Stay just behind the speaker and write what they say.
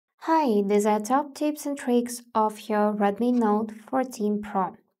Hi, these are top tips and tricks of your Redmi Note 14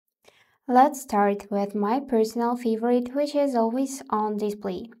 Pro. Let's start with my personal favorite, which is always on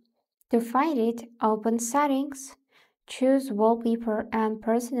display. To find it, open Settings, choose Wallpaper and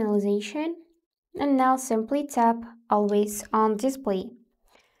Personalization, and now simply tap Always on Display.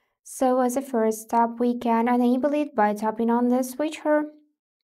 So as a first step, we can enable it by tapping on this switcher.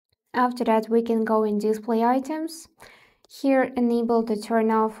 After that, we can go in Display Items. Here, enable to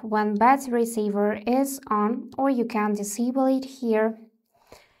turn off when battery saver is on, or you can disable it here.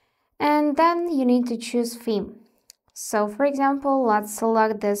 And then you need to choose theme. So for example, let's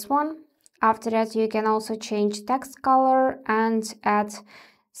select this one. After that, you can also change text color and add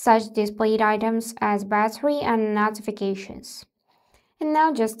such displayed items as battery and notifications. And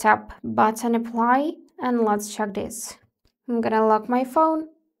now just tap button apply and let's check this. I'm gonna lock my phone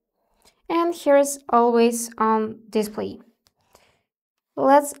and here's always on display.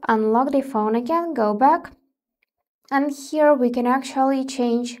 Let's unlock the phone again, go back, and here we can actually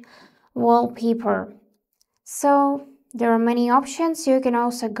change wallpaper. So there are many options. You can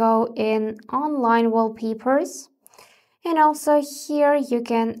also go in online wallpapers, and also here you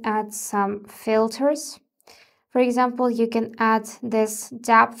can add some filters. For example, you can add this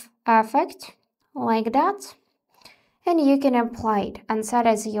depth effect like that, and you can apply it and set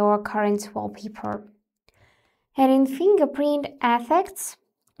as your current wallpaper. And in fingerprint effects,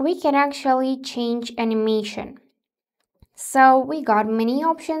 we can actually change animation. So we got many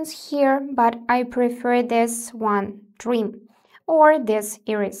options here, but I prefer this one, Dream, or this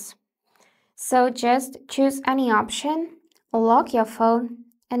Iris. So just choose any option, lock your phone,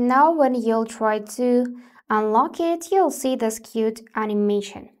 and now when you'll try to unlock it, you'll see this cute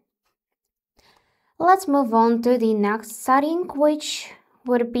animation. Let's move on to the next setting, which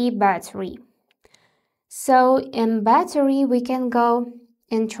would be battery. So in battery, we can go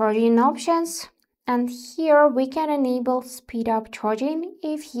in charging options, and here we can enable speed up charging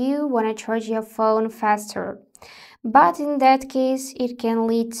if you want to charge your phone faster. But in that case, it can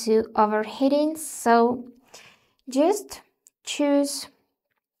lead to overheating, so just choose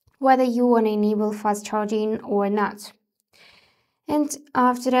whether you want to enable fast charging or not. And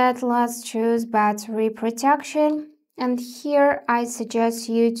after that, let's choose battery protection. And here I suggest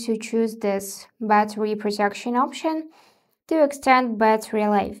you to choose this battery protection option to extend battery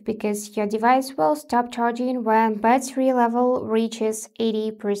life because your device will stop charging when battery level reaches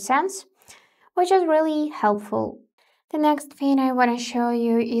 80%, which is really helpful. The next thing I want to show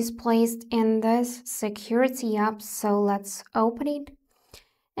you is placed in this security app, so let's open it.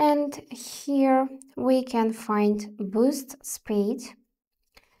 And here we can find boost speed.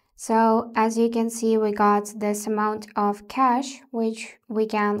 So as you can see, we got this amount of cache which we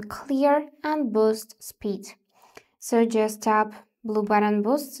can clear and boost speed. So just tap blue button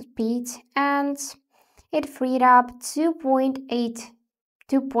boost speed and it freed up 2.5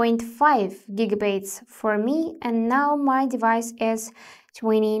 gigabytes for me, and now my device is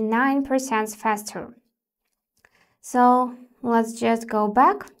 29% faster. So let's just go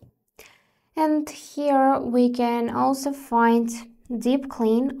back, and here we can also find deep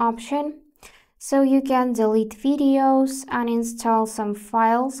clean option, so you can delete videos, uninstall some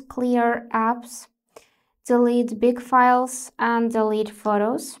files, clear apps, delete big files and delete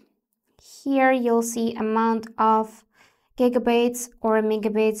photos. Here you'll see amount of gigabytes or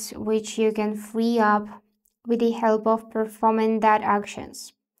megabytes which you can free up with the help of performing that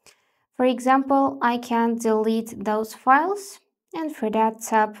actions. For example, I can delete those files, and for that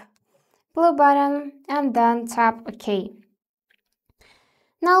tap blue button and then tap OK.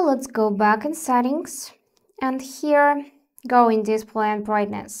 Now let's go back in settings and here go in display and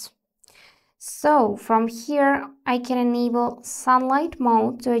brightness. So from here I can enable sunlight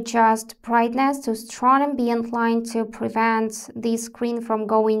mode to adjust brightness to strong ambient light to prevent the screen from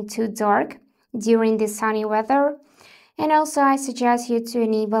going too dark during the sunny weather. And also I suggest you to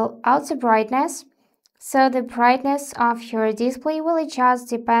enable auto brightness, so the brightness of your display will adjust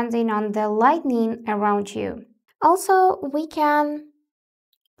depending on the lighting around you. Also, we can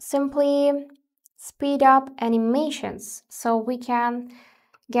simply speed up animations, so we can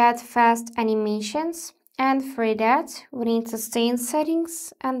get fast animations, and for that we need to stay in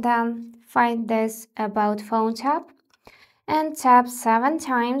settings and then find this about phone tab and tap 7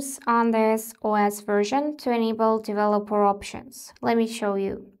 times on this OS version to enable developer options. Let me show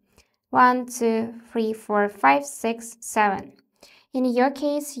you. 1, 2, 3, 4, 5, 6, 7. In your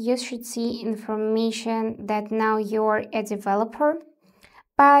case, you should see information that now you're a developer,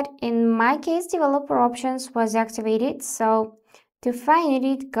 but in my case, developer options was activated, so to find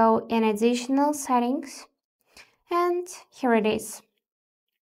it, go in additional settings, and here it is.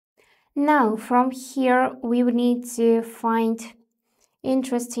 Now from here we would need to find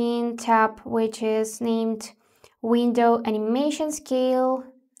interesting tab which is named window animation scale,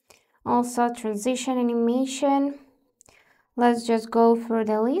 also transition animation. Let's just go through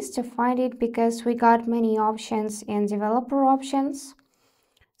the list to find it because we got many options in developer options.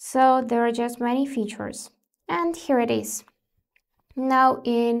 So there are just many features. And here it is. Now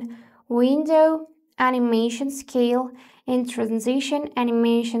in window animation scale, in transition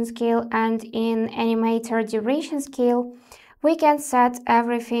animation scale, and in animator duration scale, we can set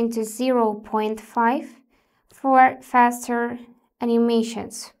everything to 0.5 for faster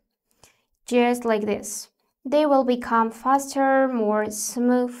animations. Just like this. They will become faster, more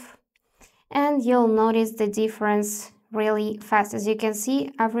smooth, and you'll notice the difference really fast. As you can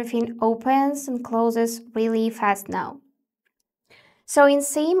see, everything opens and closes really fast now. So in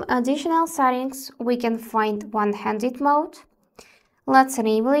same additional settings, we can find one-handed mode. Let's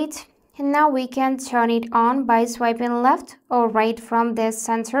enable it. And now we can turn it on by swiping left or right from the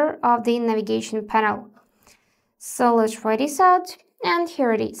center of the navigation panel. So let's try this out, and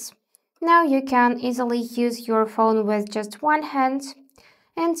here it is. Now you can easily use your phone with just one hand,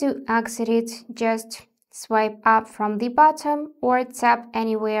 and to exit it, just swipe up from the bottom or tap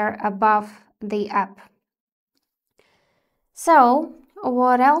anywhere above the app. So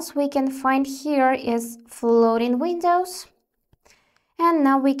what else we can find here is floating windows. And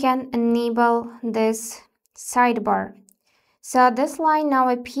now we can enable this sidebar. So this line now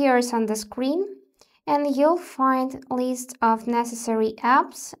appears on the screen, and you'll find a list of necessary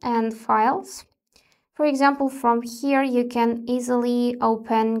apps and files. For example, from here you can easily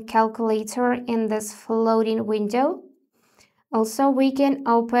open calculator in this floating window. Also, we can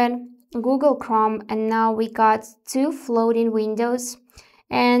open Google Chrome, and now we got two floating windows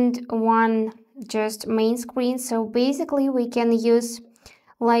and one just main screen. So basically we can use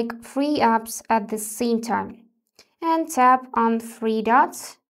like three apps at the same time, and tap on three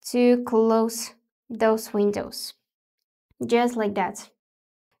dots to close those windows, just like that.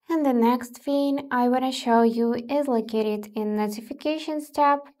 And the next thing I want to show you is located in Notifications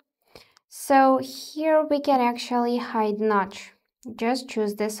tab. So here we can actually hide notch. Just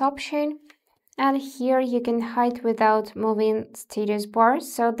choose this option, and here you can hide without moving status bar.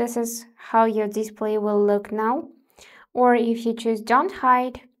 So this is how your display will look now. Or if you choose don't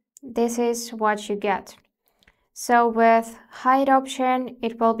hide, this is what you get. So with hide option,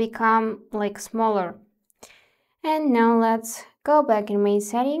 it will become like smaller. And now let's go back in main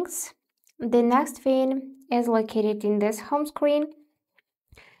settings. The next thing is located in this home screen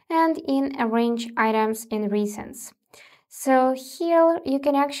and in arrange items in recents. So here you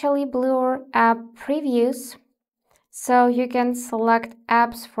can actually blur app previews. So you can select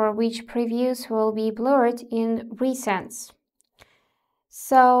apps for which previews will be blurred in recents.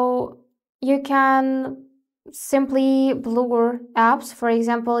 So you can simply blur apps, for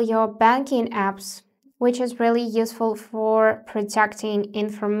example, your banking apps, which is really useful for protecting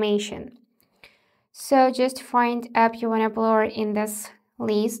information. So just find app you want to blur in this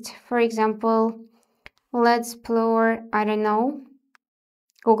list. For example, let's blur, I don't know,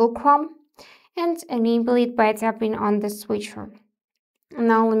 Google Chrome, and enable it by tapping on the switcher.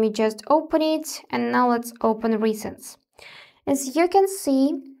 Now let me just open it, and now let's open recents. As you can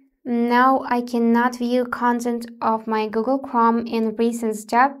see, now I cannot view content of my Google Chrome in Recents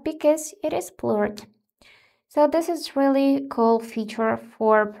tab because it is blurred. So this is really cool feature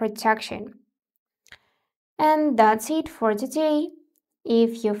for protection. And that's it for today.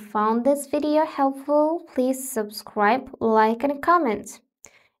 If you found this video helpful, please subscribe, like, and comment.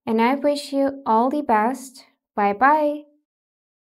 And I wish you all the best. Bye bye.